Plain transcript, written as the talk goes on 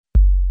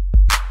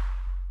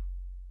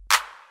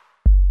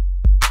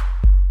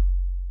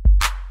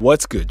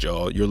What's good,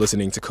 y'all? You're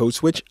listening to Code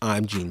Switch.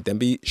 I'm Gene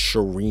Demby.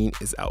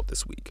 Shireen is out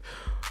this week.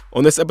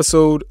 On this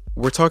episode,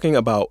 we're talking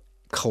about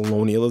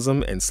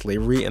colonialism and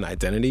slavery and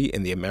identity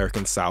in the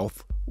American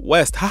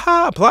Southwest.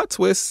 Haha, plot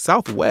twist,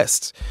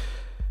 Southwest.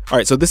 All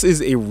right, so this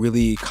is a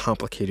really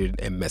complicated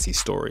and messy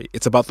story.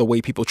 It's about the way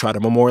people try to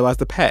memorialize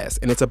the past,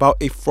 and it's about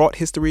a fraught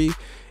history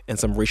and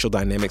some racial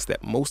dynamics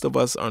that most of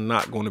us are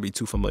not going to be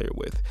too familiar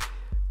with.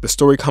 The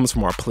story comes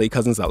from our play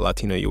cousins at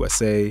Latino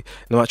USA, and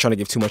I'm not trying to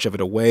give too much of it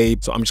away,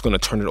 so I'm just going to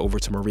turn it over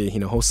to Maria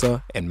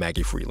Hinojosa and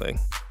Maggie Freeling.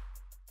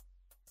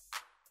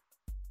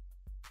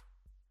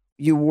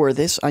 You wore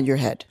this on your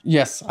head.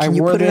 Yes, I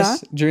wore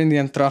this during the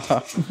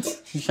entrada.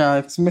 Yeah,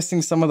 it's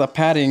missing some of the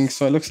padding,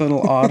 so it looks a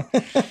little odd.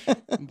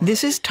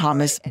 This is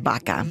Thomas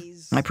Baca.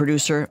 My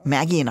producer,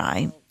 Maggie, and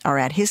I are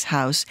at his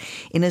house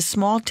in a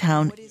small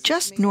town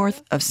just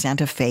north of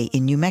Santa Fe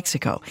in New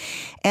Mexico.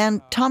 And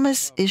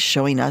Thomas is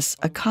showing us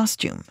a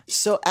costume.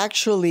 So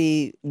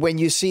actually, when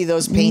you see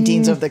those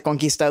paintings of the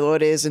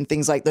conquistadores and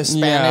things like the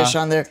Spanish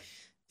on there,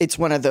 it's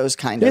one of those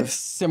kind of... It's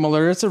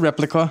similar. It's a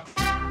replica.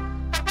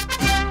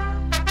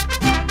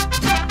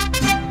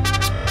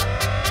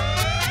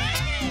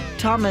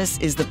 Thomas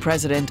is the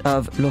president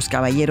of Los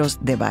Caballeros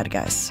de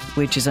Vargas,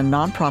 which is a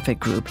nonprofit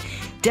group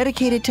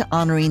dedicated to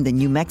honoring the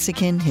New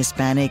Mexican,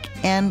 Hispanic,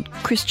 and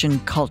Christian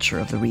culture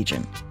of the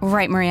region.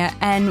 Right, Maria.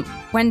 And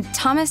when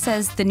Thomas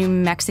says the New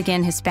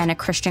Mexican, Hispanic,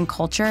 Christian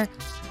culture,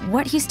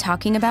 what he's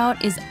talking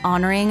about is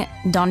honoring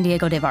Don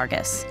Diego de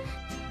Vargas.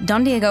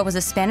 Don Diego was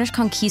a Spanish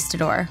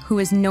conquistador who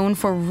is known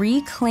for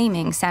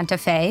reclaiming Santa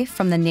Fe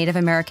from the Native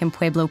American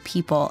Pueblo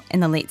people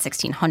in the late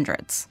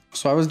 1600s.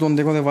 So I was Don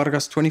Diego de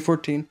Vargas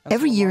 2014.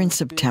 Every year in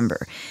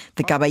September,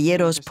 the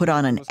Caballeros put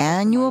on an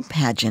annual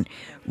pageant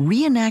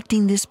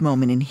reenacting this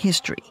moment in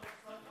history.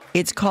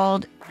 It's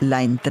called La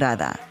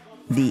Entrada,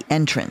 the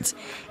entrance,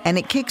 and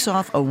it kicks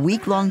off a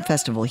week-long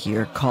festival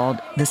here called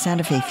the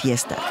Santa Fe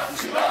Fiesta.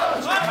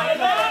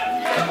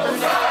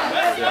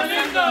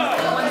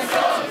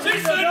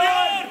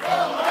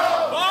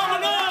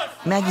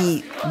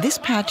 Maggie, this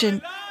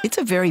pageant, it's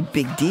a very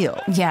big deal.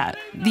 Yeah,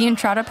 the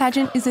Entrada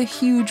pageant is a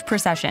huge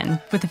procession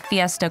with a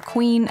fiesta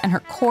queen and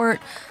her court,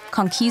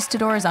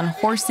 conquistadors on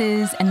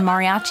horses, and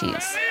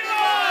mariachis.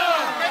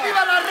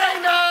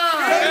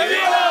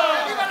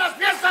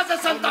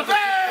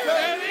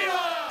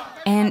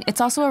 And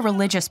it's also a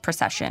religious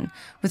procession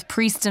with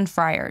priests and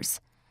friars.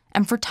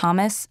 And for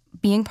Thomas,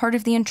 being part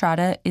of the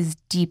Entrada is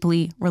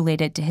deeply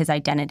related to his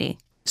identity.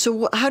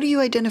 So how do you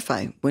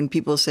identify when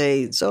people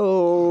say,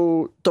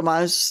 so,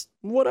 Tomas,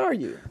 what are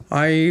you?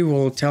 I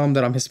will tell them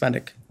that I'm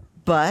Hispanic.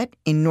 But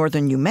in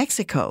northern New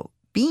Mexico,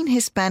 being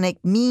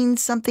Hispanic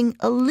means something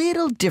a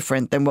little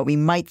different than what we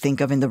might think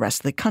of in the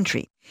rest of the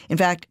country. In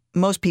fact,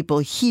 most people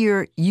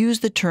here use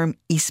the term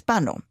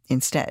Hispano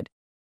instead.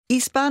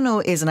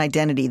 Hispano is an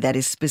identity that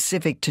is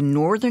specific to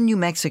northern New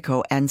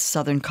Mexico and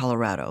southern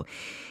Colorado.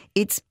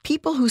 It's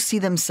people who see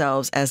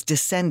themselves as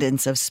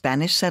descendants of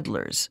Spanish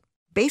settlers,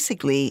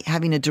 basically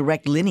having a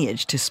direct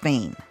lineage to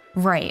Spain.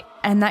 Right.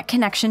 And that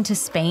connection to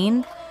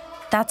Spain,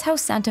 that's how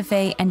Santa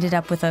Fe ended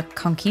up with a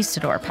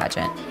conquistador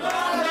pageant.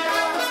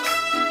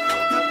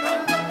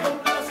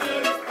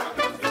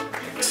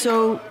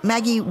 So,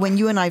 Maggie, when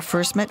you and I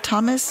first met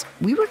Thomas,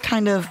 we were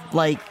kind of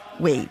like,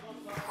 wait,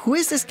 who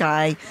is this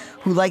guy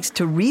who likes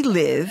to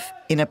relive,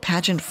 in a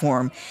pageant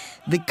form,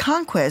 the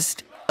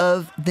conquest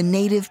of the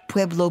native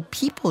Pueblo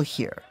people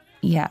here?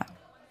 Yeah.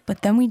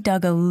 But then we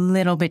dug a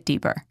little bit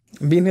deeper.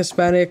 Being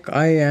Hispanic,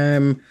 I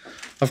am,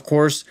 of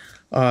course,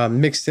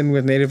 mixed in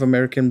with Native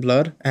American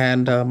blood.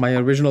 And my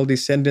original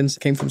descendants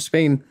came from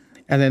Spain.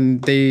 And then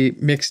they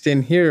mixed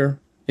in here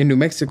in New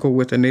Mexico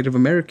with the Native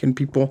American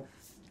people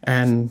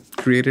and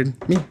created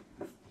me.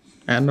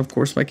 And, of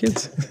course, my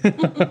kids.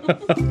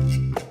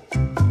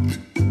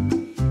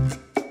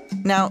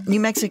 Now, New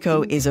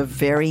Mexico is a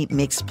very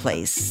mixed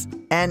place.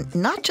 And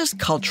not just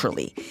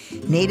culturally.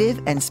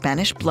 Native and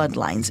Spanish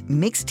bloodlines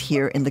mixed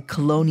here in the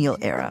colonial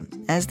era,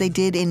 as they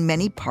did in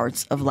many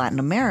parts of Latin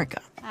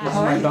America. This is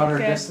my daughter,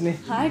 Destiny.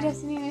 Hi,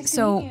 Destiny. Nice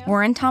So to meet you.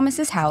 we're in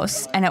Thomas's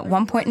house, and at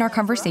one point in our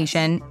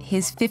conversation,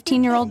 his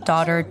 15-year-old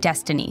daughter,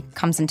 Destiny,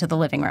 comes into the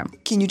living room.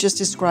 Can you just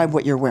describe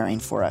what you're wearing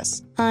for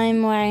us?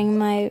 I'm wearing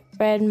my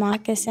red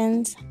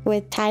moccasins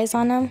with ties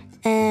on them,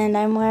 and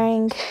I'm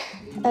wearing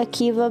a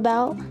Kiva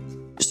belt.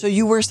 So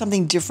you wear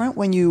something different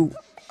when you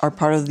are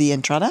part of the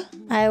Entrada?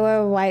 I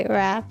wear white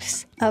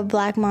wraps, a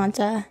black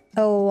manta,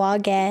 a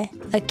wage,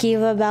 a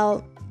Kiva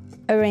belt,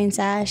 a rain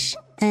sash,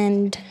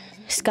 and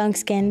skunk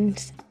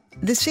skins.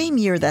 The same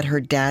year that her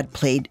dad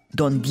played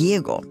Don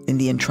Diego in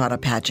the Entrada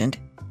pageant,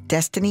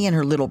 Destiny and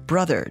her little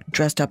brother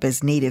dressed up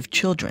as native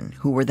children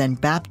who were then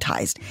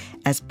baptized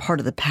as part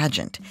of the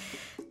pageant.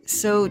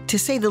 So, to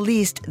say the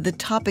least, the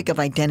topic of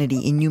identity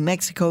in New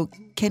Mexico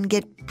can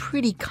get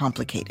pretty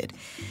complicated.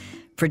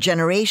 For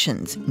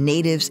generations,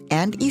 natives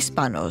and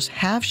Hispanos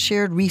have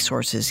shared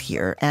resources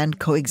here and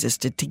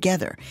coexisted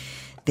together.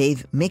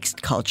 They've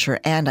mixed culture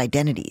and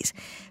identities.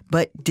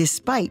 But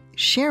despite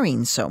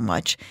sharing so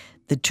much,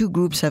 the two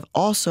groups have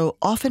also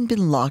often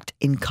been locked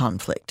in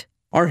conflict.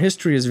 Our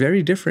history is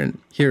very different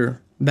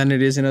here than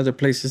it is in other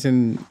places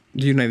in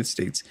the United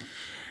States.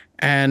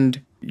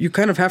 And you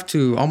kind of have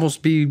to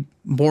almost be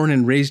born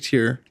and raised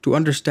here to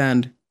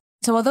understand.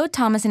 So although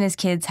Thomas and his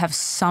kids have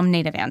some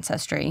Native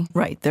ancestry,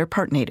 Right, they're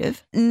part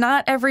Native.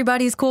 not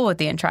everybody's cool with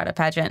the Entrada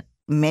pageant.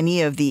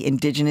 Many of the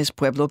indigenous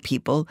Pueblo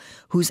people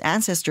whose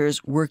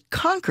ancestors were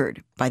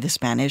conquered by the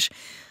Spanish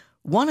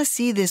want to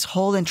see this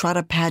whole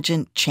Entrada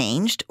pageant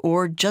changed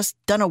or just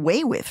done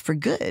away with for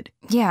good.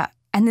 Yeah,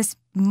 and this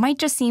might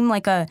just seem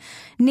like a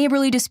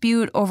neighborly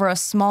dispute over a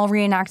small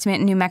reenactment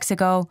in New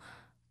Mexico,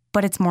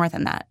 but it's more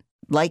than that.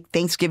 Like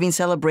Thanksgiving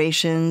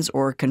celebrations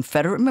or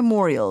Confederate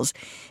memorials,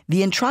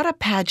 the Entrada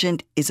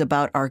pageant is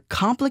about our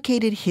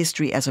complicated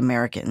history as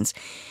Americans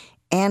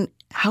and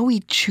how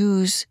we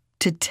choose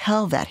to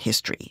tell that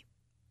history.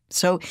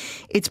 So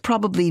it's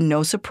probably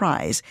no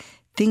surprise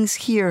things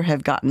here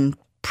have gotten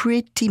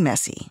pretty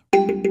messy.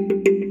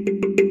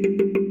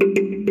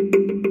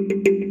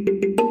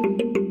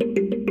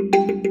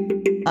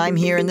 I'm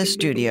here in the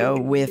studio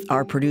with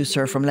our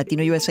producer from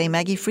Latino USA,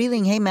 Maggie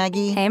Freeling. Hey,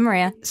 Maggie. Hey,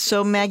 Maria.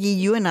 So, Maggie,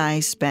 you and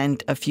I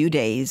spent a few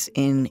days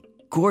in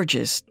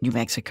gorgeous New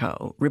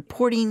Mexico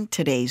reporting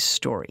today's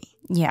story.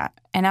 Yeah,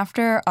 and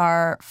after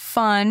our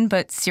fun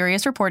but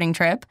serious reporting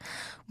trip,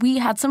 we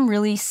had some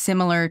really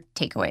similar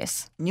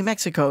takeaways. New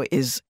Mexico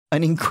is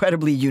an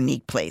incredibly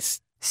unique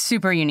place.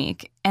 Super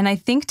unique. And I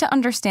think to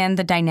understand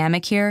the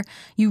dynamic here,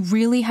 you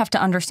really have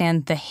to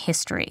understand the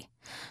history.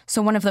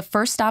 So one of the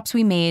first stops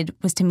we made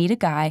was to meet a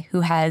guy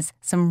who has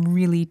some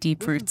really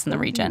deep roots in the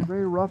region.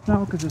 Very rough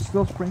now because it's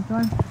still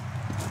springtime.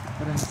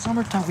 But in the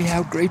summertime, we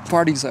have great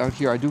parties out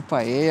here. I do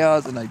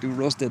paellas and I do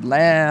roasted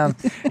lamb.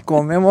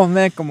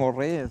 Comemos como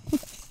reyes.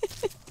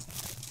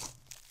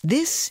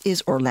 This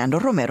is Orlando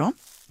Romero.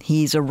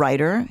 He's a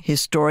writer,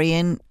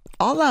 historian,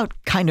 all-out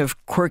kind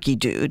of quirky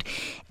dude,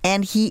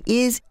 and he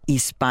is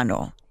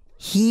Hispano.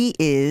 He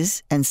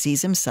is and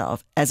sees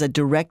himself as a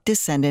direct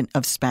descendant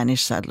of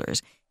Spanish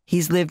settlers.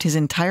 He's lived his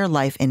entire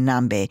life in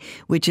Nambe,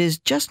 which is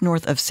just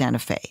north of Santa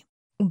Fe.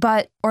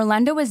 But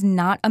Orlando is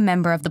not a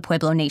member of the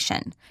Pueblo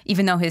Nation,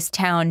 even though his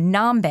town,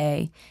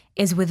 Nambe,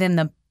 is within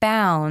the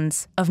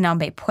bounds of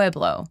Nambe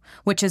Pueblo,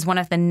 which is one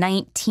of the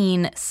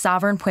 19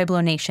 sovereign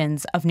Pueblo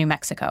nations of New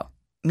Mexico.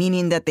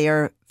 Meaning that they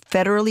are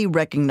federally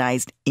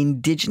recognized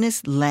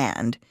indigenous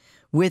land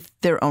with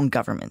their own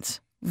governments.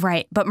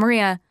 Right. But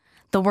Maria,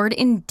 the word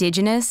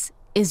indigenous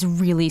is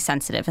really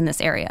sensitive in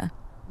this area.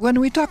 When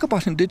we talk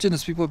about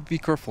indigenous people, be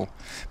careful,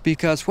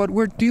 because what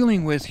we're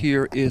dealing with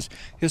here is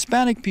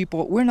Hispanic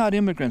people. We're not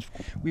immigrants.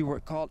 We were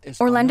called Españoles.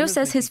 Orlando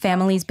says his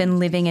family's been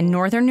living in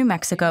northern New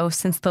Mexico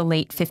since the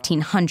late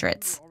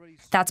 1500s.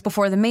 That's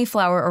before the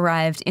Mayflower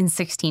arrived in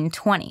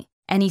 1620.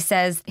 And he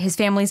says his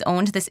family's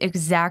owned this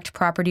exact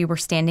property we're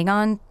standing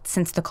on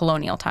since the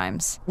colonial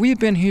times. We've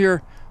been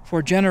here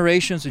for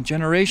generations and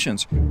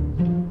generations.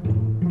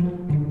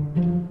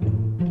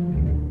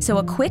 So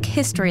a quick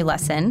history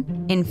lesson.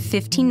 In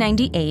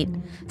 1598,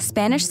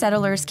 Spanish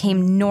settlers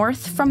came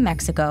north from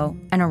Mexico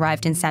and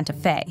arrived in Santa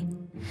Fe.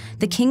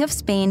 The King of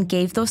Spain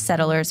gave those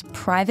settlers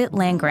private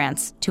land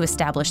grants to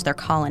establish their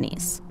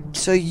colonies.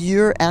 So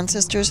your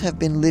ancestors have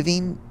been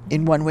living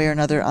in one way or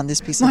another on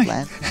this piece of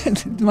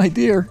land? My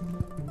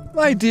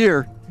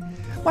dear,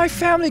 my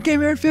family came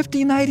here in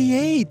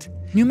 1598.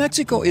 New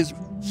Mexico is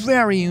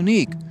very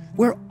unique.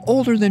 We're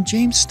older than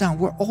Jamestown.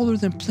 We're older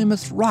than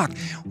Plymouth Rock.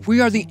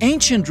 We are the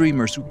ancient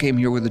dreamers who came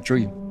here with a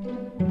dream.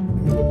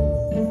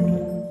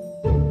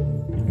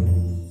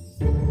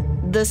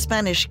 The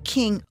Spanish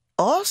king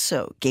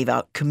also gave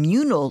out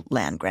communal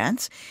land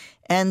grants,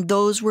 and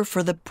those were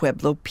for the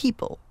Pueblo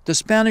people. The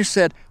Spanish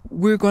said,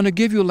 we're going to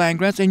give you land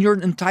grants and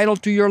you're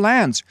entitled to your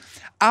lands.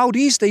 Out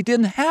east, they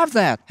didn't have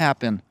that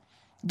happen.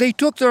 They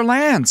took their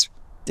lands.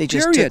 They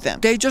just took them.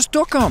 They just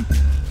took them.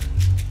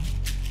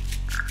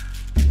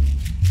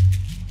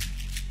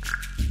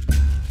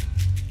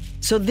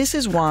 So this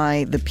is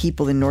why the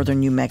people in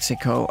northern New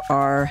Mexico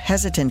are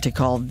hesitant to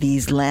call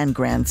these land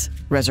grants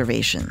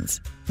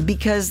reservations,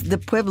 because the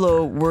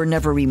Pueblo were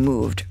never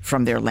removed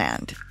from their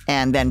land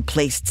and then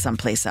placed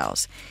someplace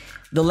else.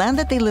 The land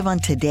that they live on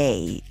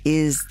today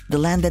is the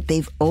land that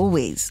they've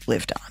always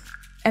lived on.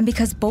 And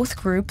because both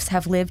groups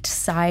have lived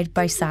side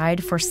by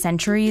side for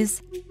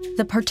centuries,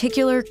 the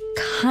particular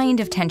kind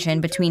of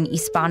tension between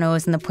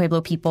Hispanos and the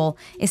Pueblo people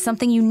is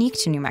something unique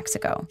to New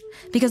Mexico,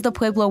 because the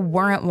Pueblo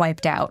weren't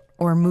wiped out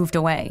or moved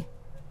away.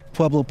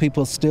 Pueblo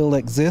people still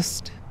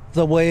exist.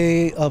 The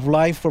way of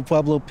life for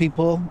Pueblo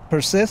people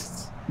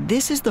persists.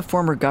 This is the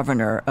former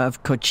governor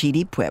of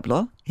Cochiti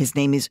Pueblo. His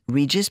name is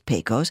Regis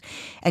Pecos,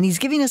 and he's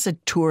giving us a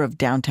tour of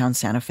downtown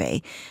Santa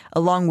Fe,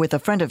 along with a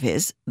friend of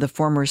his, the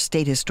former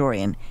state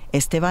historian,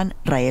 Esteban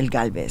Rael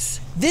Galvez.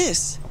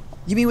 This?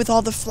 You mean with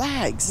all the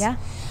flags? Yeah.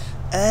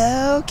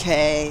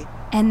 Okay.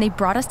 And they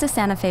brought us to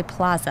Santa Fe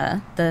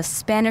Plaza, the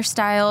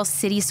Spanish-style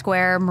city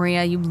square.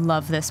 Maria, you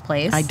love this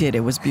place. I did.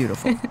 It was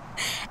beautiful.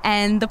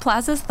 And the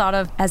plaza's thought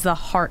of as the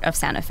heart of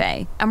Santa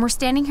Fe. And we're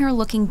standing here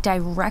looking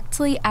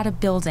directly at a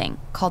building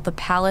called the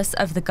Palace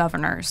of the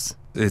Governors.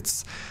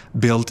 It's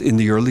built in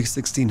the early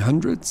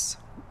 1600s.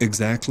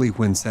 exactly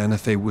when Santa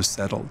Fe was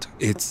settled.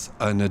 It's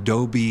an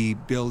adobe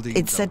building.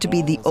 It's said to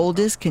be the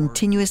oldest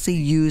continuously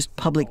used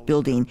public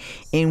building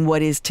in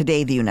what is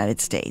today the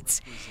United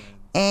States.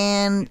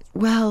 And,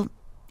 well,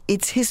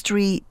 its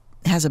history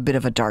has a bit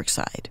of a dark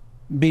side.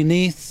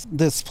 Beneath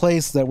this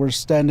place that we're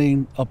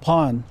standing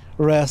upon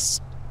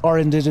rests our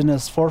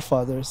indigenous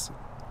forefathers.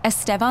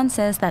 Esteban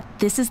says that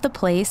this is the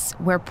place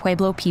where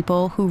Pueblo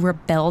people who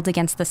rebelled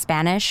against the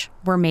Spanish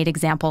were made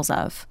examples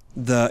of.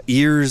 The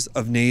ears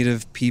of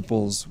native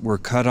peoples were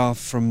cut off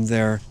from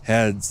their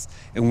heads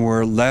and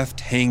were left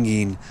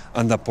hanging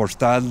on the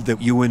portal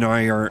that you and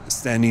I are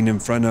standing in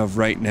front of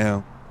right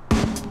now.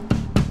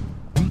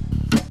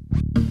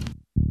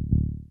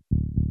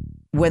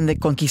 When the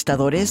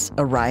conquistadores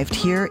arrived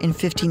here in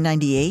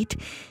 1598,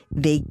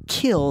 they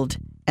killed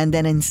and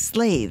then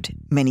enslaved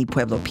many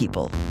Pueblo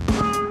people.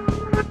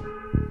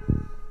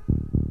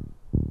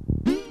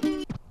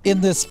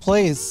 In this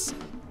place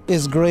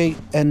is great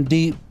and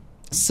deep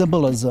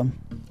symbolism,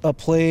 a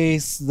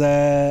place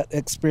that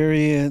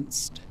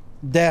experienced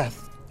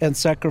death and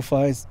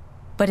sacrifice.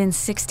 But in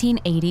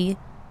 1680,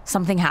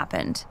 something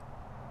happened.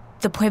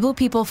 The Pueblo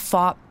people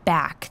fought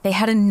back. They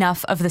had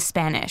enough of the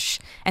Spanish,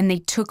 and they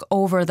took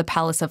over the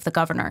palace of the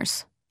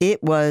governors.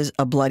 It was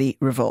a bloody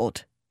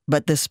revolt,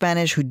 but the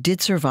Spanish who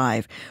did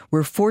survive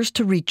were forced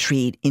to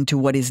retreat into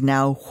what is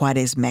now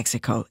Juarez,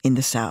 Mexico, in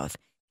the south.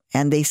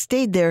 And they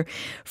stayed there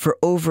for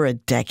over a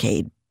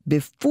decade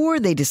before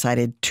they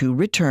decided to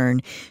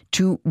return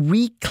to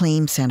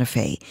reclaim Santa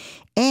Fe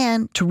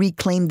and to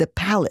reclaim the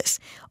palace.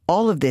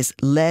 All of this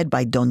led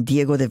by Don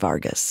Diego de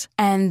Vargas.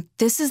 And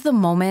this is the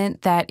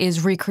moment that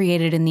is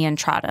recreated in the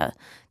Entrada,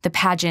 the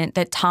pageant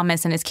that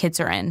Thomas and his kids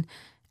are in.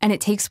 And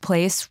it takes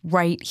place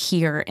right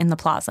here in the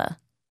plaza.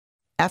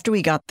 After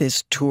we got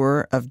this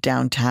tour of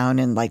downtown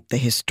and like the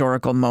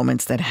historical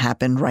moments that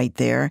happened right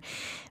there,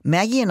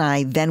 Maggie and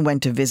I then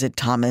went to visit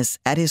Thomas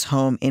at his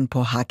home in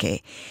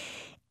Pojoaque.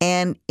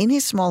 And in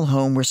his small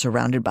home, we're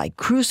surrounded by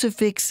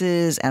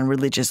crucifixes and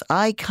religious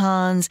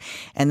icons.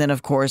 And then,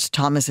 of course,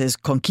 Thomas's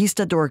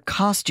conquistador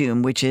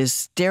costume, which is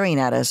staring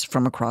at us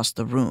from across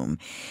the room.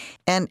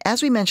 And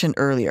as we mentioned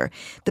earlier,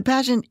 the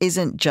pageant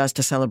isn't just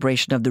a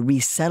celebration of the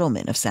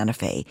resettlement of Santa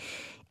Fe.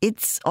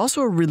 It's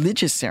also a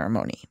religious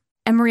ceremony.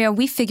 And Maria,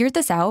 we figured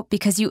this out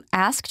because you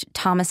asked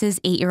Thomas's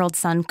 8-year-old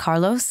son,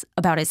 Carlos,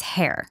 about his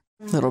hair.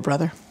 Little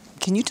brother,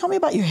 can you tell me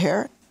about your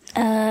hair?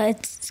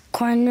 It's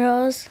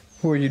cornrows.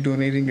 Who are you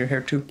donating your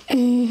hair to?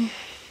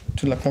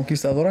 To La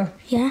Conquistadora?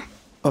 Yeah.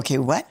 Okay,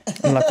 what?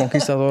 La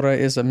Conquistadora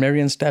is a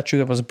Marian statue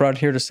that was brought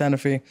here to Santa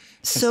Fe.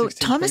 So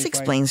Thomas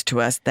explains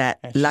to us that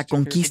La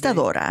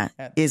Conquistadora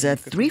is a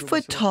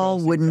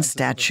 3-foot-tall wooden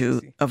statue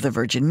of the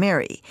Virgin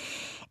Mary.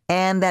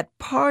 And that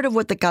part of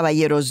what the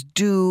caballeros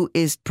do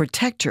is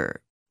protect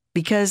her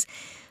because,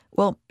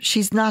 well,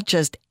 she's not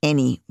just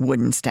any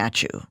wooden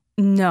statue.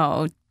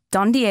 No,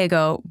 Don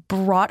Diego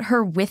brought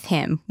her with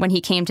him when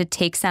he came to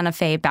take Santa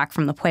Fe back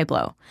from the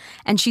Pueblo.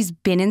 And she's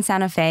been in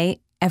Santa Fe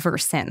ever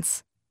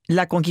since.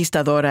 La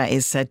Conquistadora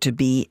is said to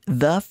be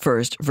the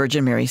first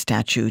Virgin Mary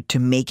statue to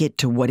make it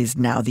to what is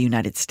now the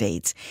United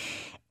States.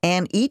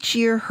 And each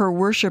year, her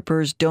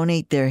worshipers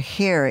donate their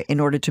hair in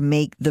order to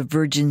make the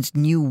Virgin's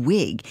new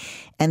wig.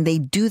 And they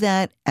do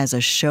that as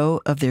a show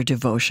of their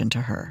devotion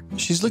to her.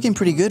 She's looking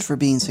pretty good for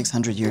being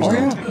 600 years old.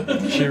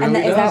 Yeah. She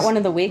really Is that one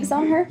of the wigs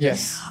on her?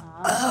 Yes.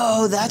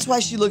 Oh, that's why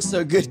she looks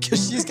so good,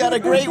 because she's got a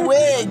great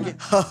wig.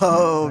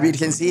 Oh,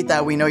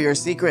 Virgencita, we know your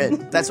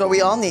secret. That's what we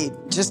all need,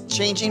 just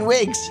changing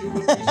wigs.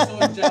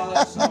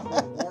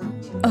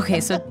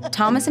 Okay, so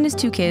Thomas and his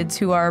 2 kids,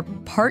 who are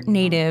part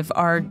native,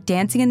 are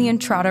dancing in the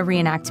Entrada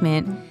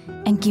reenactment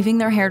and giving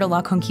their hair to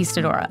La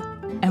Conquistadora.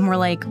 And we're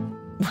like,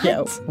 what?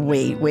 Yeah,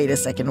 wait a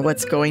second.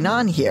 What's going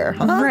on here?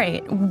 Huh?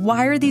 Right.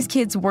 Why are these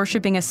kids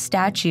worshiping a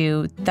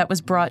statue that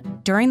was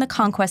brought during the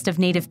conquest of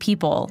native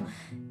people,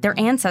 their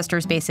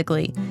ancestors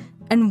basically?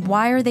 And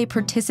why are they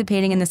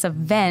participating in this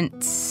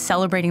event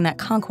celebrating that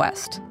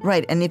conquest?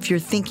 Right, and if you're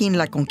thinking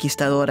La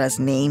Conquistadora's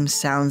name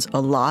sounds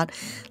a lot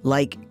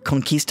like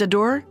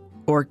conquistador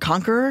or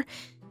conqueror,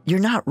 you're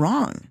not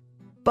wrong.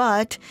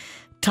 But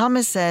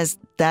Thomas says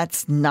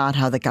that's not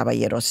how the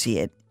caballeros see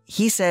it.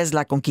 He says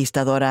La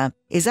Conquistadora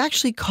is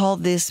actually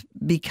called this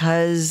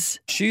because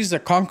She's the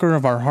conqueror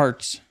of our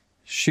hearts.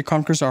 She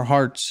conquers our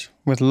hearts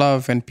with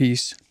love and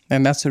peace.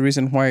 And that's the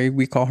reason why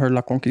we call her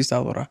La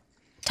Conquistadora.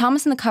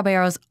 Thomas and the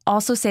caballeros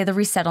also say the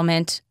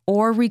resettlement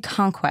or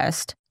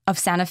reconquest of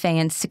Santa Fe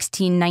in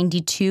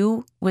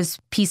 1692 was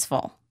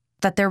peaceful,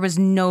 that there was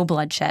no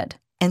bloodshed.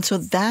 And so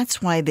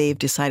that's why they've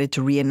decided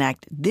to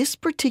reenact this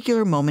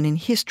particular moment in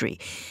history,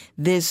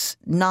 this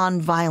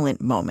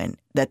nonviolent moment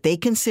that they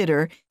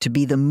consider to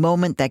be the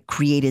moment that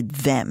created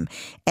them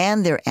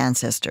and their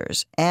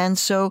ancestors. And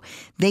so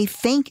they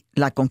thank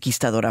La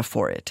Conquistadora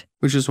for it.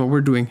 Which is what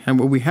we're doing, and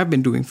what we have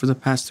been doing for the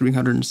past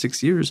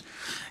 306 years,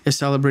 is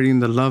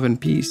celebrating the love and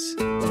peace.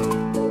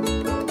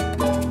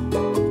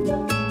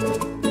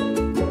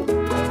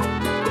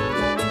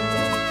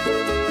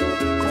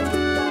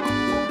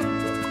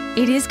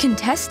 It is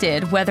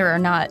contested whether or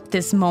not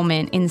this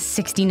moment in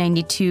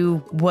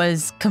 1692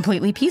 was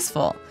completely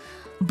peaceful.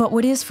 But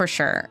what is for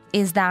sure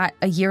is that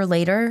a year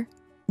later,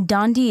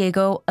 Don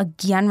Diego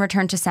again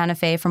returned to Santa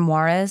Fe from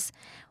Juarez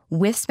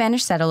with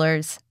Spanish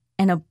settlers,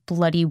 and a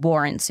bloody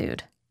war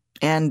ensued.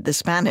 And the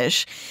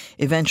Spanish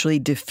eventually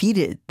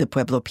defeated the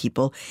Pueblo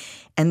people,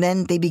 and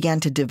then they began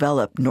to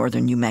develop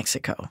northern New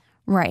Mexico.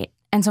 Right.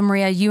 And so,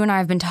 Maria, you and I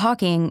have been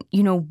talking,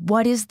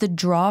 what is the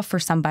draw for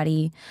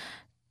somebody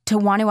to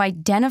want to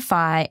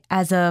identify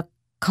as a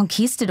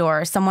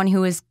conquistador, someone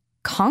who is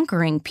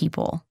conquering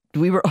people?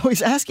 We were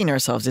always asking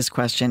ourselves this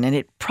question, and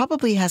it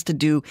probably has to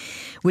do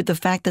with the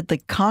fact that the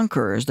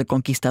conquerors, the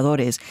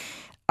conquistadores,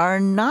 are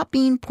not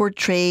being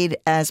portrayed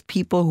as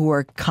people who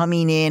are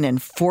coming in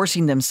and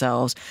forcing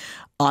themselves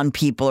on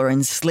people or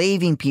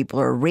enslaving people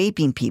or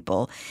raping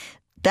people.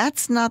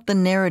 That's not the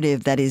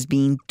narrative that is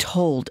being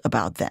told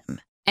about them.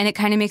 And it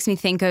kind of makes me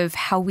think of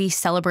how we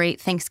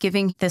celebrate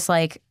Thanksgiving, this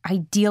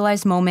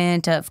idealized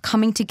moment of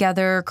coming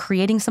together,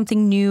 creating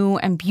something new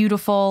and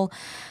beautiful.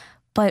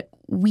 But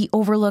we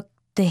overlook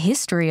the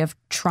history of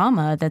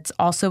trauma that's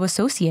also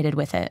associated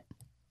with it.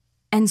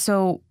 And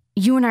so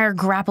you and I are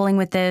grappling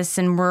with this,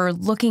 and we're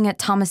looking at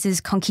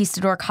Thomas's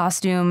conquistador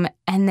costume,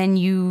 and then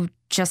you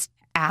just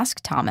ask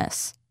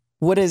Thomas.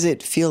 What does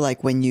it feel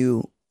like when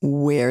you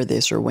wear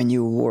this or when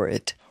you wore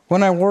it?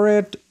 When I wore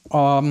it,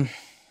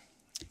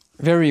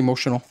 very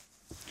emotional.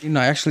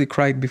 I actually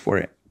cried before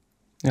it.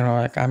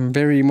 I'm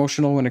very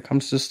emotional when it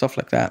comes to stuff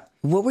like that.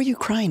 What were you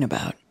crying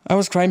about? I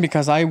was crying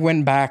because I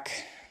went back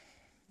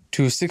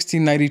to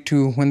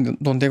 1692 when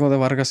Don Diego de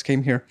Vargas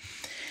came here.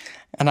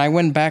 And I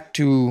went back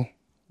to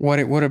what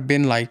it would have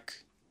been like.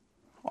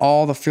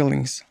 All the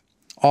feelings,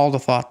 all the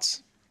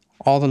thoughts,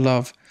 all the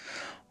love,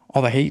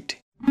 all the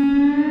hate.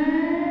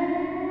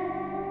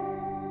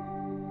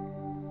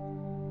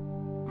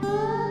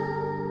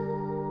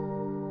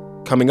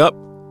 Coming up,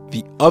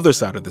 the other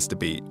side of this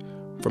debate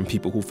from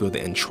people who feel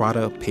the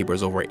Entrada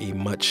papers over a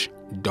much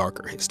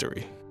darker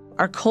history.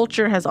 Our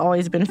culture has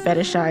always been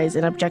fetishized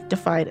and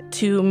objectified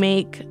to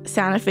make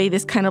Santa Fe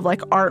this kind of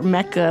art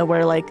mecca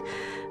where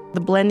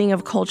the blending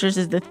of cultures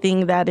is the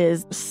thing that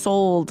is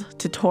sold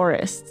to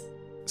tourists.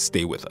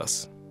 Stay with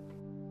us.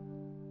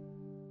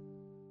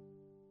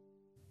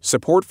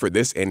 Support for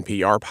this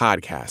NPR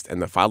podcast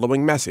and the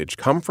following message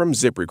come from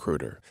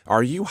ZipRecruiter.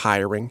 Are you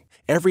hiring?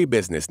 Every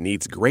business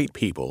needs great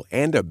people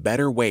and a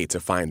better way to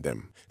find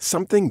them.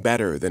 Something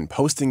better than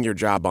posting your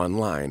job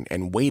online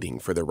and waiting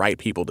for the right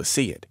people to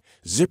see it.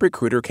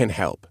 ZipRecruiter can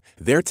help.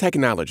 Their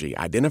technology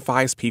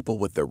identifies people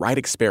with the right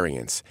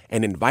experience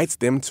and invites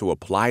them to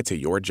apply to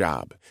your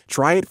job.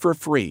 Try it for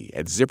free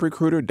at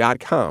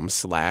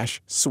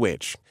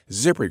ZipRecruiter.com/switch.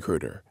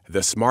 ZipRecruiter,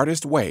 the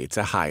smartest way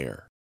to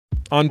hire.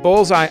 On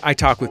Bullseye, I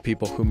talk with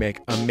people who make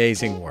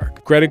amazing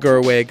work. Greta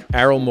Gerwig,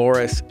 Errol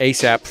Morris,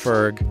 ASAP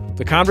Ferg.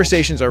 The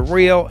conversations are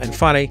real and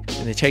funny,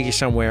 and they take you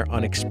somewhere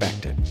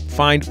unexpected.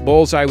 Find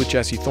Bullseye with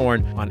Jesse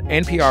Thorne on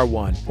NPR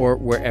One or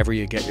wherever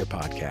you get your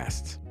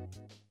podcasts.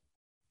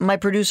 My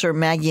producer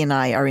Maggie and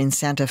I are in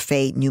Santa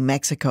Fe, New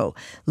Mexico,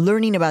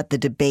 learning about the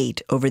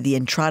debate over the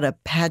Entrada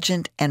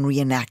pageant and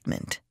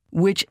reenactment,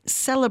 which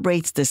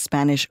celebrates the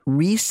Spanish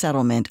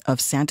resettlement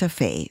of Santa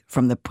Fe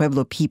from the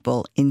Pueblo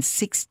people in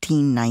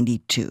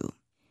 1692.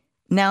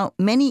 Now,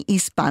 many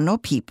Hispano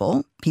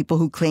people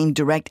who claim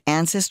direct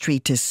ancestry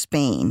to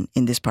Spain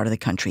in this part of the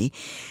country,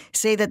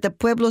 say that the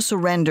Pueblo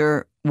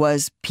surrender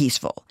was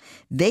peaceful.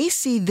 They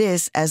see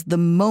this as the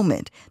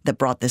moment that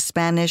brought the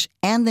Spanish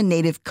and the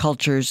native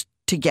cultures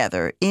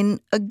together in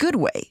a good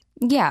way.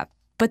 Yeah,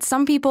 but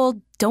some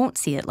people don't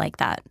see it like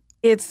that.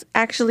 It's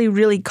actually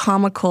really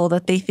comical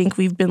that they think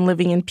we've been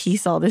living in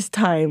peace all this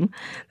time.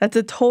 That's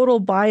a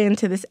total buy-in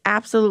to this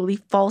absolutely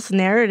false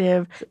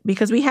narrative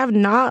because we have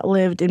not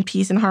lived in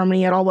peace and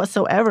harmony at all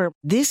whatsoever.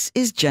 This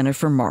is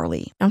Jennifer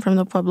Marley. I'm from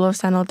the Pueblo of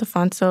San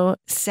Ildefonso.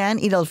 San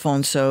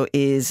Ildefonso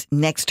is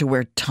next to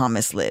where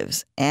Thomas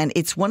lives, and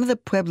it's one of the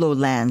Pueblo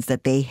lands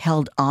that they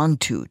held on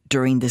to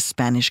during the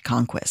Spanish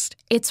conquest.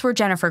 It's where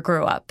Jennifer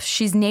grew up.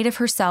 She's Native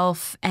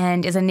herself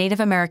and is a Native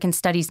American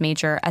Studies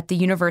major at the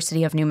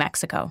University of New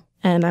Mexico.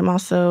 And I'm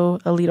also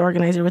a lead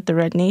organizer with the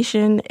Red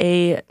Nation,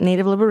 a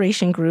Native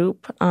liberation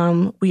group.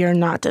 We are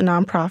not a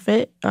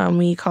nonprofit.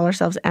 We call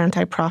ourselves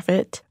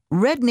anti-profit.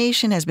 Red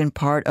Nation has been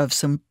part of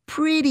some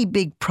pretty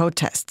big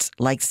protests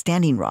like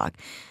Standing Rock.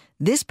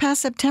 This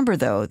past September,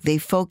 though, they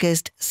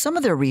focused some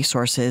of their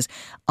resources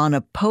on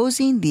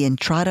opposing the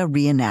Entrada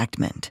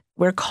reenactment.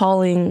 We're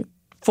calling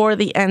for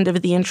the end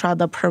of the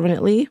Entrada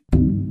permanently.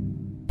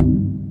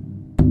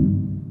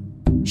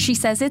 She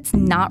says it's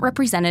not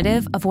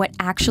representative of what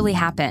actually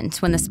happened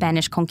when the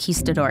Spanish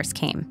conquistadors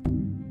came.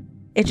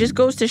 It just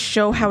goes to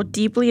show how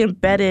deeply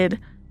embedded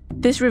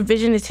this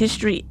revisionist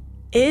history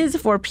is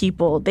for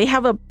people. They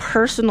have a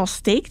personal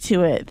stake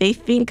to it. They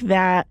think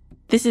that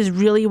this is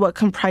really what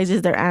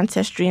comprises their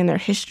ancestry and their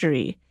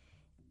history.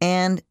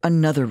 And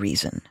another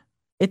reason.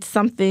 It's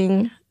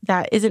something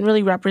that isn't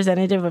really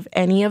representative of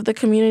any of the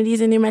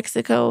communities in New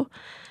Mexico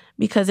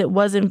because it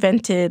was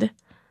invented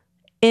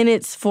in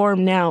its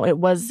form now, it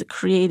was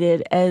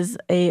created as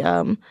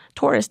a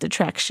tourist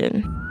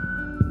attraction.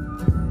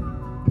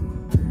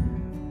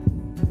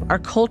 Our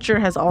culture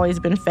has always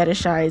been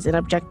fetishized and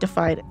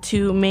objectified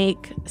to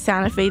make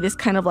Santa Fe this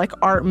kind of like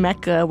art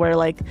mecca where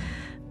like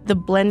the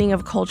blending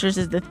of cultures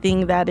is the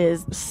thing that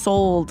is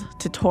sold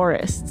to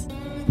tourists.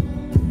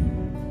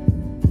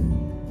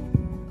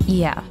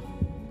 Yeah.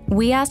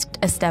 We asked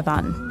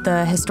Esteban,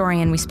 the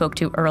historian we spoke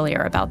to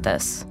earlier, about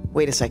this.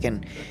 Wait a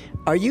second.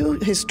 Are you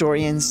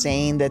historians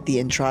saying that the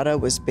Entrada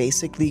was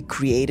basically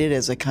created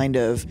as a kind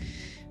of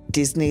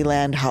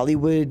Disneyland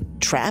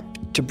Hollywood trap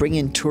to bring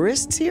in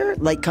tourists here?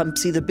 Like come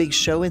see the big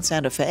show in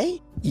Santa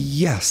Fe?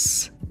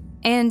 Yes.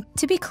 And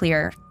to be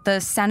clear,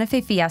 the Santa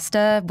Fe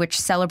Fiesta, which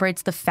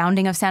celebrates the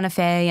founding of Santa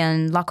Fe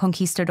and La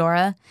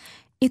Conquistadora,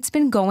 it's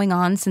been going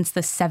on since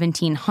the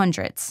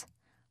 1700s.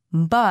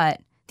 But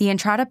the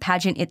Entrada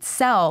pageant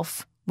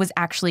itself was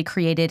actually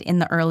created in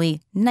the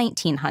early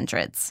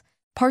 1900s,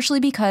 partially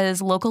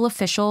because local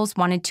officials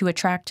wanted to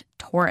attract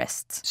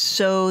tourists.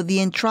 So the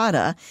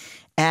Entrada,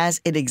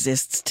 as it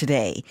exists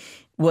today,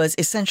 was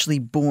essentially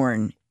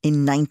born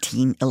in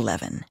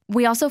 1911.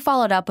 We also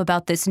followed up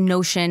about this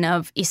notion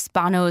of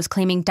Hispanos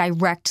claiming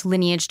direct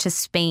lineage to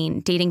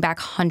Spain dating back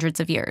hundreds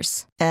of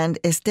years. And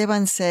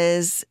Esteban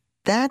says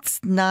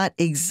that's not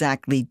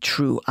exactly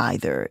true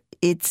either.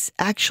 It's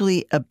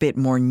actually a bit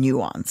more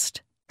nuanced.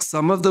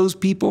 Some of those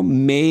people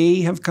may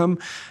have come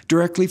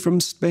directly from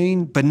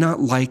Spain, but not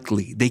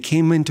likely. They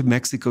came into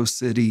Mexico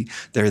City,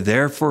 they're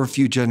there for a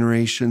few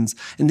generations,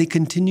 and they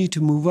continue to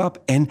move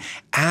up. And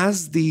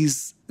as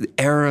these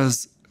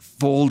eras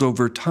fold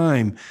over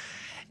time,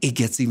 it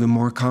gets even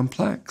more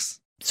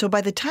complex. So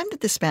by the time that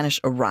the Spanish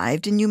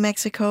arrived in New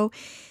Mexico,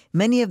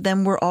 many of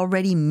them were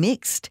already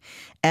mixed.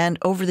 And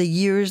over the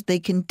years, they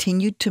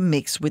continued to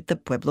mix with the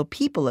Pueblo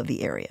people of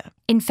the area.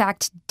 In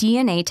fact,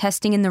 DNA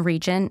testing in the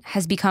region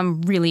has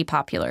become really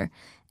popular.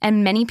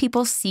 And many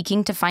people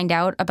seeking to find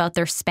out about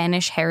their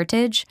Spanish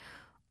heritage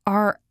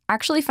are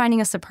actually finding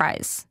a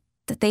surprise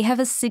that they have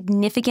a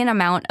significant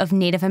amount of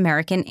Native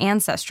American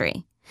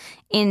ancestry.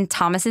 In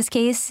Thomas's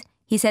case,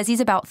 he says he's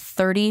about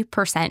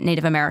 30%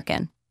 Native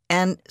American.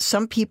 And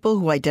some people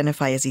who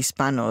identify as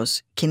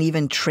Hispanos can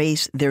even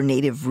trace their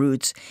native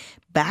roots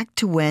back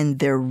to when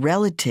their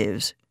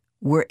relatives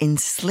were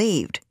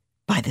enslaved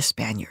by the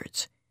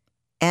Spaniards.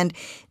 And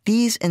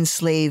these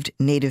enslaved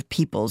native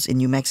peoples in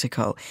New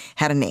Mexico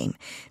had a name.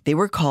 They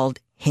were called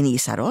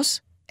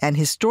Genízaros, and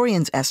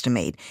historians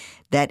estimate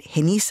that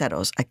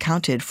Genízaros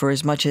accounted for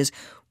as much as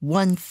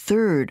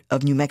 1/3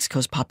 of New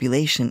Mexico's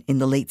population in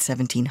the late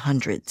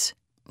 1700s.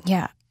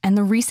 Yeah. And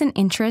the recent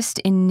interest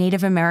in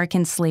Native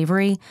American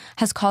slavery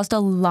has caused a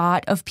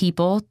lot of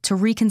people to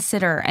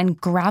reconsider and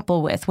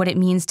grapple with what it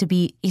means to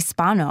be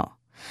Hispano.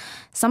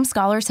 Some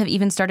scholars have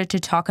even started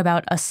to talk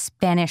about a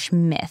Spanish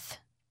myth.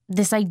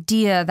 This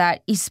idea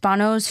that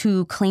Hispanos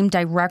who claim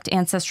direct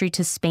ancestry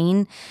to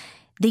Spain,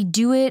 they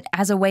do it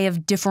as a way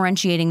of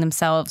differentiating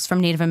themselves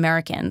from Native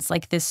Americans,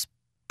 like this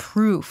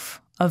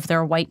proof of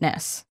their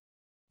whiteness.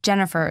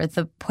 Jennifer,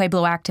 the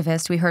Pueblo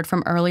activist we heard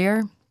from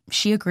earlier,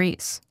 she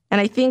agrees.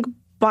 And I think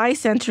by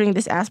centering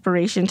this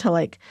aspiration to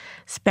like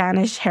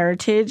Spanish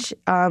heritage,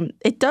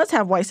 it does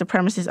have white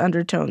supremacist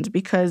undertones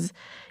because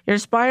you're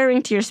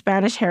aspiring to your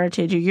Spanish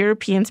heritage, your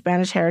European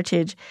Spanish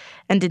heritage,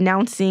 and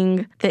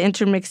denouncing the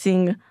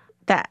intermixing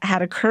that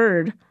had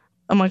occurred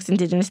amongst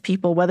indigenous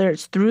people, whether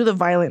it's through the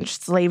violent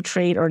slave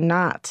trade or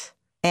not.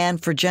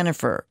 And for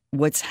Jennifer,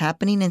 what's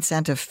happening in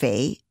Santa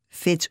Fe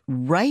fits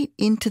right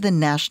into the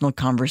national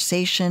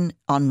conversation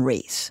on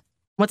race.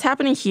 What's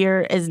happening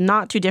here is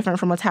not too different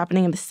from what's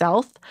happening in the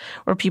South,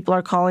 where people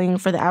are calling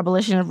for the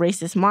abolition of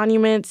racist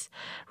monuments,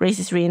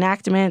 racist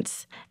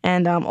reenactments,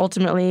 and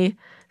ultimately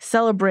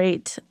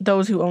celebrate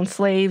those who own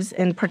slaves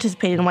and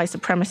participate in white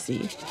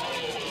supremacy.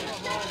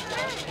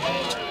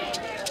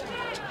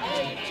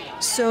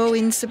 So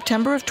in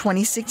September of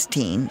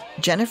 2016,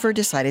 Jennifer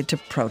decided to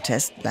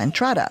protest La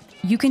Entrada.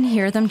 You can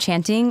hear them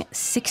chanting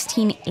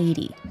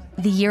 1680,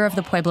 the year of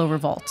the Pueblo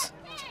Revolt.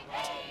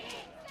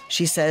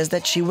 She says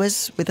that she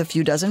was with a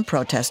few dozen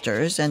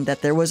protesters and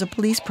that there was a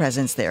police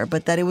presence there,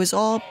 but that it was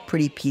all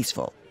pretty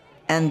peaceful.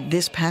 And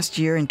this past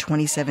year in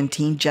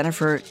 2017,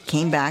 Jennifer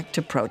came back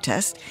to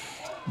protest,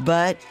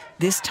 but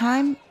this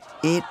time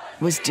it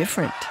was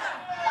different.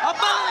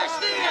 Abolish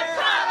the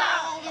Entrada!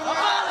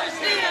 Abolish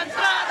the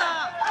Entrada!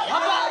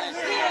 Abolish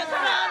the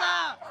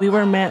Entrada! We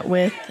were met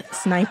with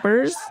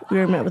snipers. We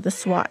were met with a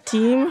SWAT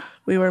team.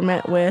 We were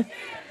met with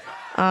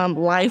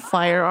live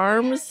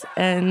firearms,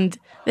 and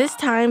this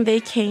time they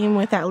came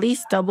with at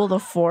least double the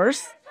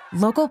force.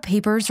 Local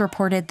papers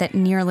reported that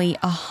nearly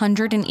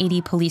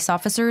 180 police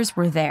officers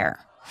were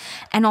there.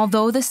 And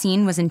although the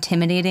scene was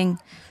intimidating,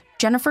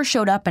 Jennifer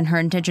showed up in her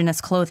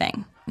indigenous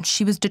clothing.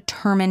 She was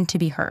determined to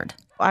be heard.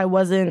 I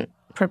wasn't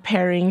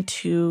preparing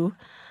to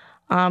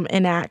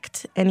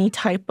enact any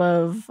type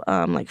of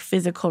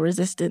physical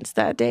resistance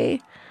that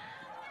day,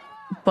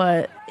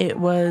 but it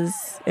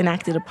was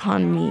enacted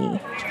upon me.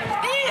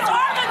 These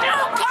are the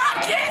new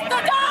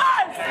conquistadors!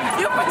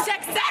 You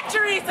protect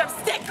centuries of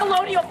state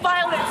colonial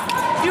violence.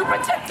 You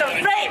protect the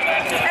rape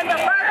and the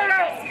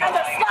murder and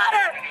the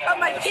slaughter of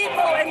my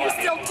people, and you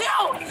still do.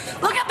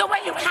 Look at the way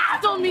you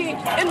handle me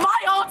in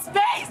my own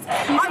space,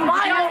 on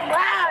my own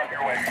land.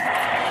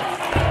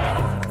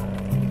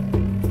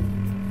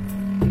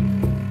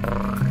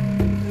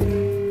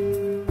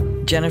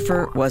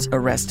 Jennifer was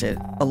arrested,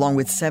 along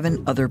with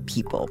 7 other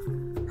people.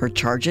 Her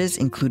charges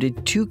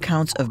included 2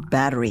 counts of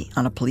battery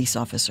on a police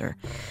officer.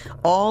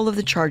 All of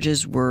the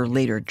charges were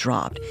later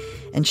dropped.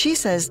 And she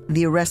says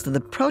the arrest of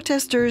the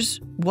protesters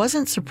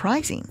wasn't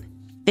surprising.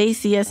 They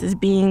see us as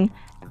being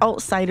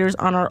outsiders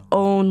on our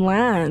own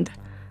land.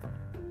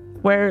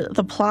 Where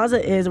the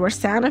plaza is, where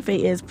Santa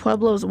Fe is,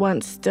 Pueblos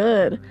once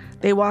stood.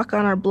 They walk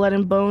on our blood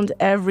and bones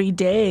every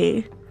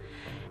day.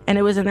 And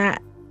it was in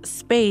that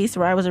space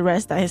where I was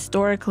arrested that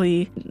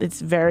historically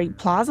it's very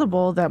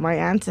plausible that my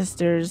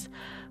ancestors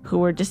who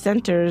were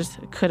dissenters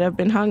could have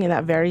been hung in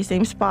that very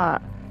same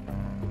spot.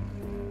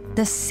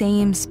 The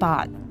same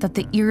spot that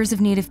the ears of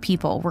Native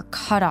people were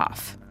cut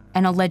off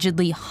and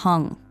allegedly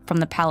hung from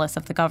the palace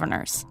of the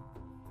governors.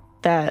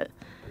 That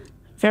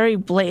very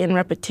blatant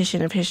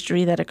repetition of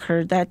history that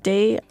occurred that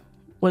day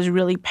was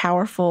really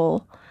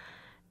powerful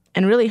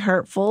and really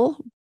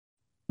hurtful.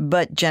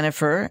 But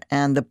Jennifer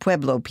and the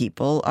Pueblo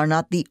people are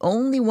not the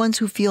only ones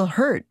who feel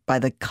hurt by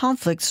the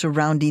conflict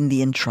surrounding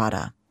the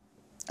Entrada.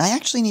 I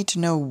actually need to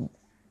know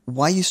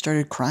why you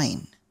started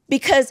crying.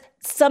 Because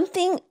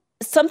something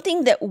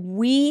that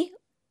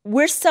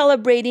we're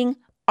celebrating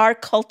our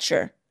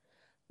culture.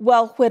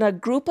 Well, when a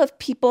group of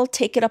people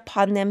take it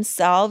upon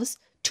themselves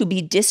to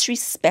be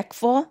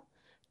disrespectful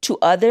to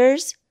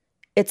others,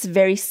 it's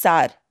very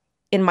sad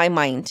in my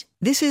mind.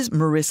 This is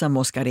Marissa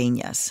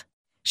Moscareñas.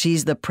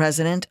 She's the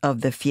president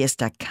of the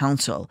Fiesta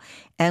Council,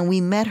 and we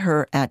met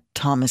her at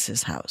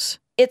Thomas's house.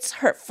 It's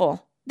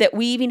hurtful that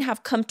we even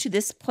have come to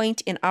this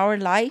point in our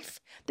life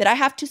that I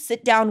have to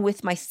sit down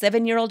with my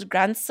 7-year-old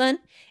grandson,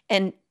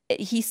 and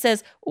he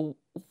says,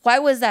 why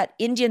was that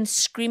Indian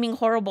screaming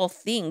horrible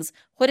things?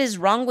 What is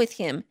wrong with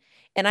him?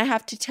 And I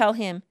have to tell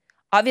him,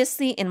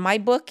 obviously, in my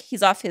book,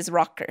 he's off his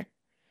rocker.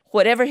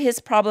 Whatever his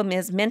problem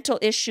is, mental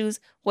issues,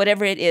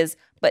 whatever it is,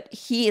 but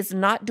he is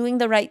not doing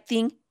the right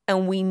thing.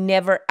 And we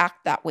never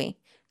act that way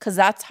because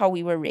that's how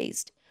we were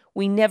raised.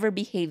 We never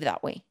behave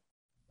that way.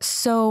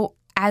 So,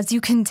 as you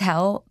can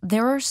tell,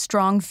 there are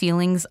strong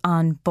feelings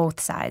on both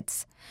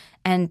sides.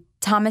 And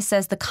Thomas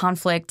says the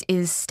conflict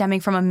is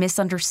stemming from a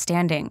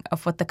misunderstanding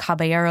of what the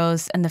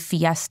Caballeros and the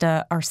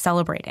Fiesta are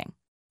celebrating.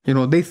 You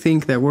know, they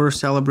think that we're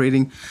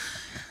celebrating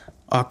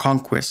a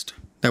conquest,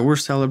 that we're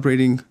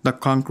celebrating the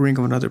conquering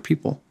of another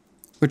people,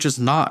 which is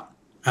not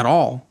at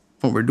all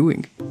what we're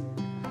doing.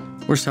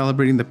 We're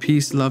celebrating the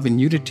peace, love, and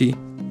unity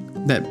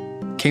that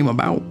came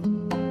about.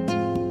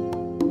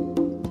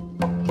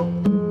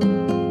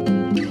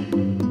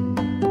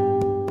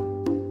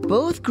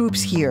 Both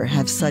groups here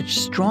have such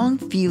strong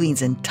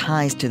feelings and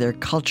ties to their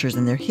cultures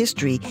and their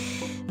history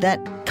that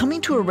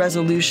coming to a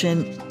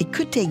resolution, it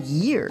could take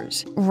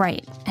years.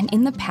 Right. And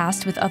in the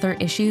past with other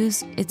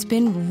issues, it's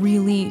been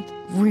really,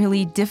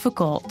 really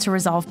difficult to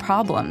resolve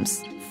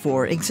problems.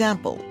 For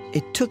example,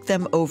 it took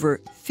them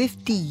over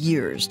 50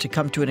 years to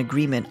come to an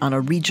agreement on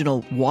a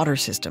regional water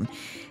system.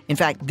 In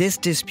fact, this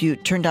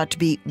dispute turned out to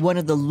be one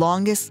of the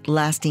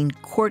longest-lasting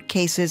court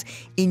cases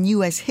in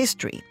U.S.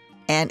 history,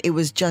 and it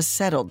was just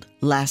settled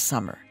last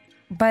summer.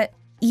 But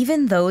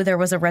even though there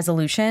was a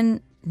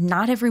resolution,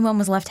 not everyone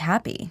was left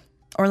happy.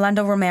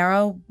 Orlando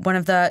Romero, one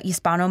of the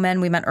Hispano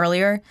men we met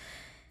earlier,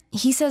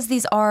 he says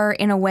these are,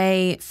 in a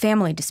way,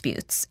 family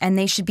disputes, and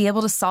they should be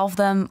able to solve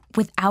them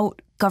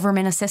without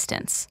government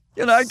assistance.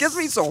 You know, it gets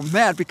me so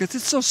mad because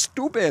it's so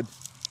stupid.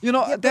 You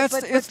know, Yeah,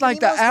 it's like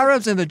the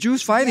Arabs and the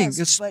Jews fighting. Yes,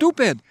 it's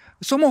stupid.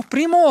 Somos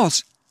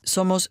primos.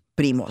 Somos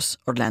primos,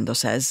 Orlando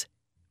says.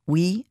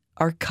 We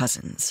are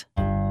cousins.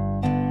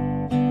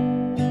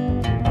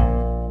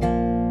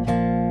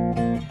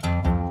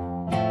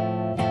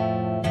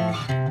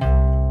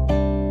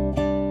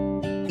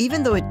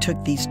 Even though it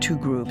took these two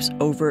groups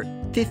over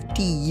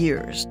 50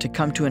 years to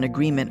come to an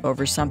agreement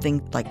over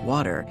something like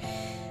water,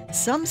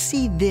 some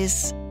see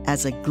this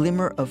as a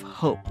glimmer of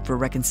hope for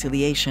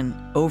reconciliation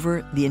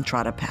over the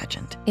Entrada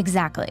pageant.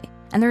 Exactly.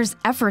 And there's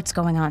efforts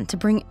going on to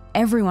bring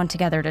everyone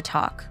together to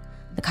talk.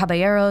 The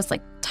Caballeros,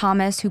 like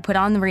Thomas, who put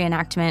on the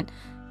reenactment,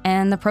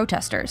 and the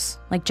protesters,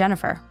 like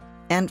Jennifer.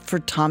 And for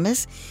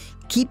Thomas,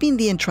 keeping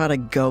the Entrada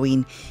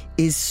going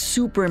is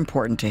super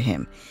important to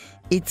him.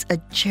 It's a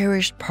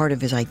cherished part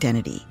of his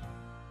identity.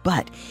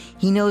 But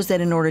he knows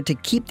that in order to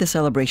keep the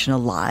celebration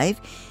alive,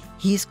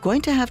 he's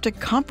going to have to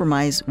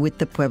compromise with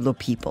the Pueblo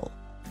people.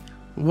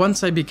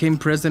 Once I became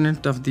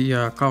president of the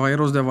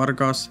Caballeros de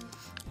Vargas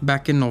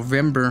back in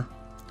November,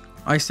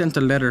 I sent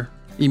a letter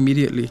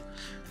immediately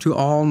to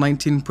all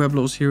 19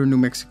 pueblos here in New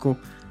Mexico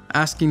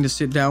asking to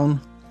sit down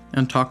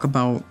and talk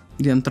about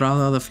the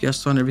Entrada, the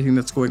Fiesta, and everything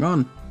that's going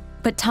on.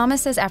 But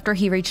Thomas says after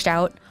he reached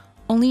out,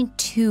 only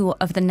 2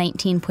 of the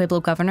 19 Pueblo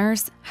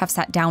governors have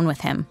sat down with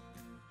him.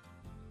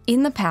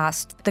 In the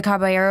past, the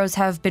Caballeros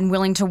have been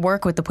willing to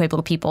work with the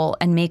Pueblo people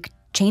and make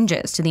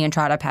changes to the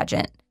Entrada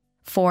pageant.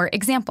 For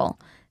example,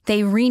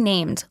 they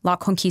renamed La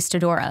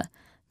Conquistadora,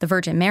 the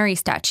Virgin Mary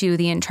statue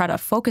the Entrada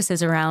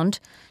focuses around,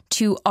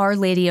 to Our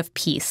Lady of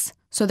Peace,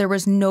 so there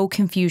was no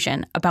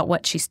confusion about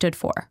what she stood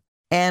for.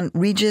 And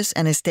Regis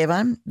and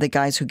Esteban, the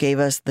guys who gave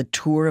us the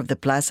tour of the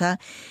plaza,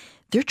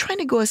 they're trying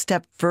to go a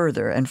step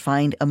further and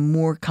find a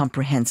more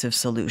comprehensive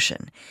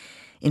solution.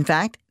 In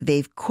fact,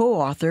 they've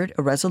co-authored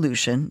a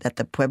resolution that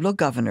the Pueblo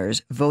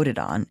governors voted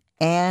on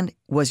and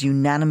was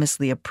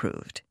unanimously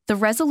approved. The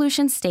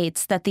resolution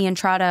states that the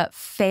Entrada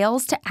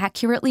fails to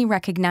accurately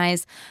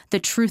recognize the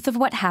truth of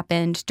what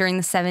happened during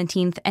the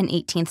 17th and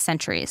 18th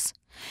centuries.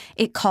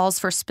 It calls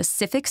for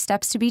specific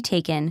steps to be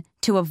taken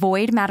to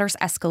avoid matters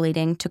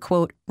escalating to,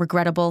 quote,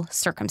 regrettable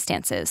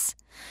circumstances.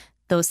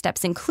 Those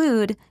steps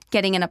include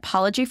getting an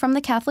apology from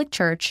the Catholic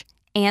Church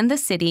and the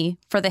city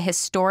for the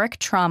historic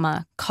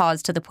trauma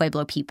caused to the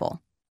Pueblo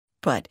people.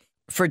 But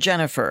for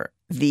Jennifer,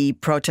 the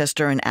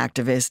protester and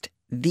activist,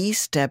 these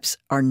steps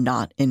are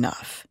not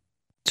enough.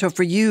 So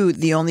for you,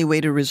 the only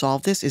way to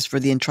resolve this is for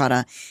the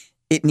Entrada,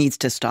 it needs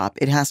to stop.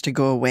 It has to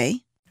go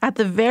away? At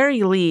the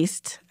very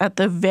least,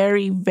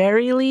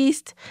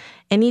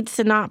 it needs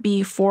to not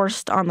be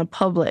forced on the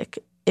public.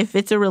 If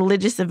it's a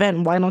religious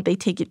event, why don't they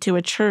take it to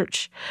a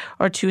church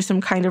or to some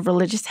kind of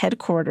religious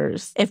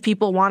headquarters? If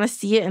people want to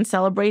see it and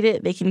celebrate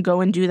it, they can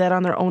go and do that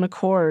on their own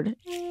accord.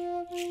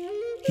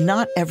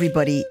 Not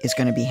everybody is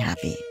going to be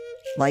happy,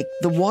 like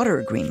the water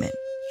agreement.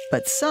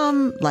 But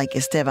some, like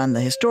Esteban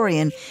the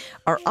historian,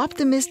 are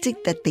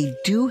optimistic that they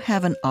do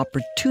have an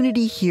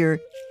opportunity here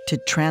to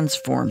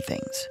transform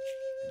things.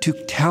 To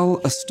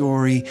tell a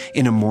story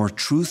in a more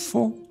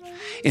truthful,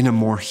 in a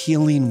more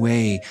healing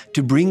way,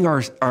 to bring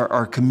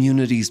our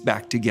communities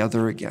back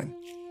together again.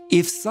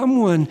 If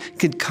someone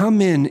could come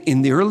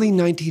in the early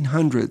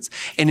 1900s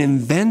and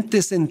invent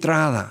this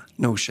entrada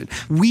notion,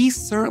 we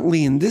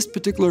certainly in this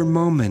particular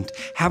moment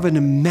have an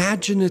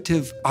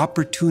imaginative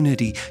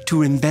opportunity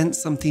to invent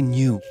something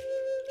new.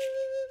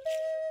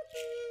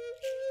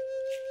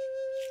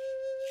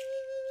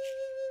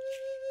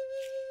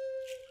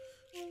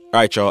 All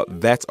right, y'all,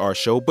 that's our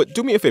show. But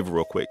do me a favor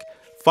real quick.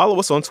 Follow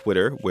us on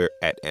Twitter. We're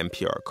at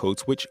NPR Code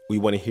Switch. We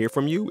want to hear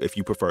from you. If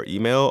you prefer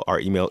email, our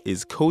email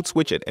is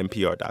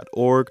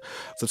codeswitch@npr.org.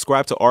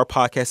 Subscribe to our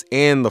podcast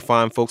and the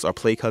fine folks, our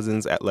play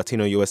cousins at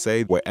Latino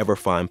USA, wherever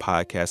fine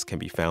podcasts can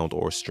be found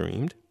or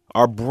streamed.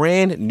 Our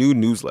brand new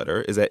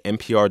newsletter is at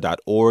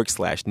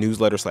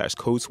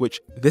npr.org/newsletter/codeswitch.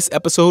 This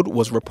episode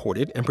was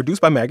reported and produced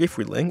by Maggie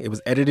Friedling. It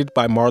was edited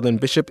by Marlon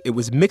Bishop. It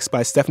was mixed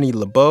by Stephanie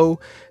LeBeau.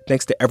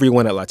 Thanks to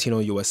everyone at Latino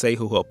USA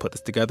who helped put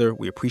this together.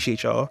 We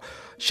appreciate y'all.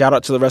 Shout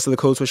out to the rest of the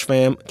Code Switch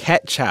fam.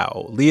 Kat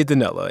Chow, Leah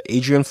Dinella,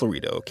 Adrian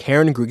Florido,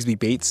 Karen Grigsby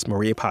Bates,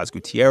 Maria Paz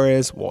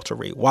Gutierrez, Walter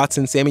Ray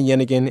Watson, Sammy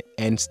Yenigan,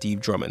 and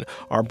Steve Drummond.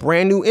 Our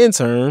brand new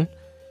intern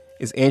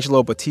is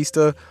Angelo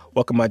Batista.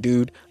 Welcome, my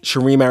dude.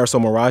 Shireen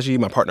Marisol Meraji,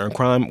 my partner in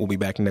crime, will be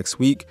back next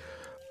week.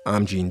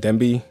 I'm Gene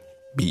Demby.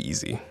 Be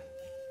easy.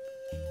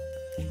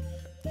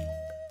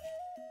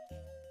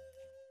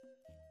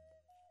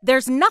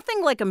 There's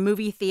nothing like a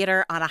movie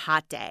theater on a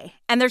hot day.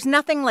 And there's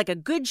nothing like a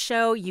good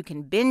show you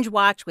can binge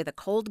watch with a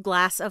cold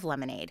glass of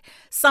lemonade.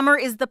 Summer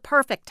is the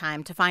perfect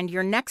time to find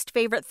your next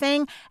favorite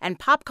thing, and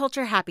Pop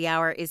Culture Happy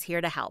Hour is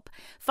here to help.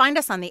 Find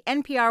us on the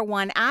NPR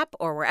One app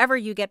or wherever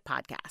you get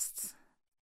podcasts.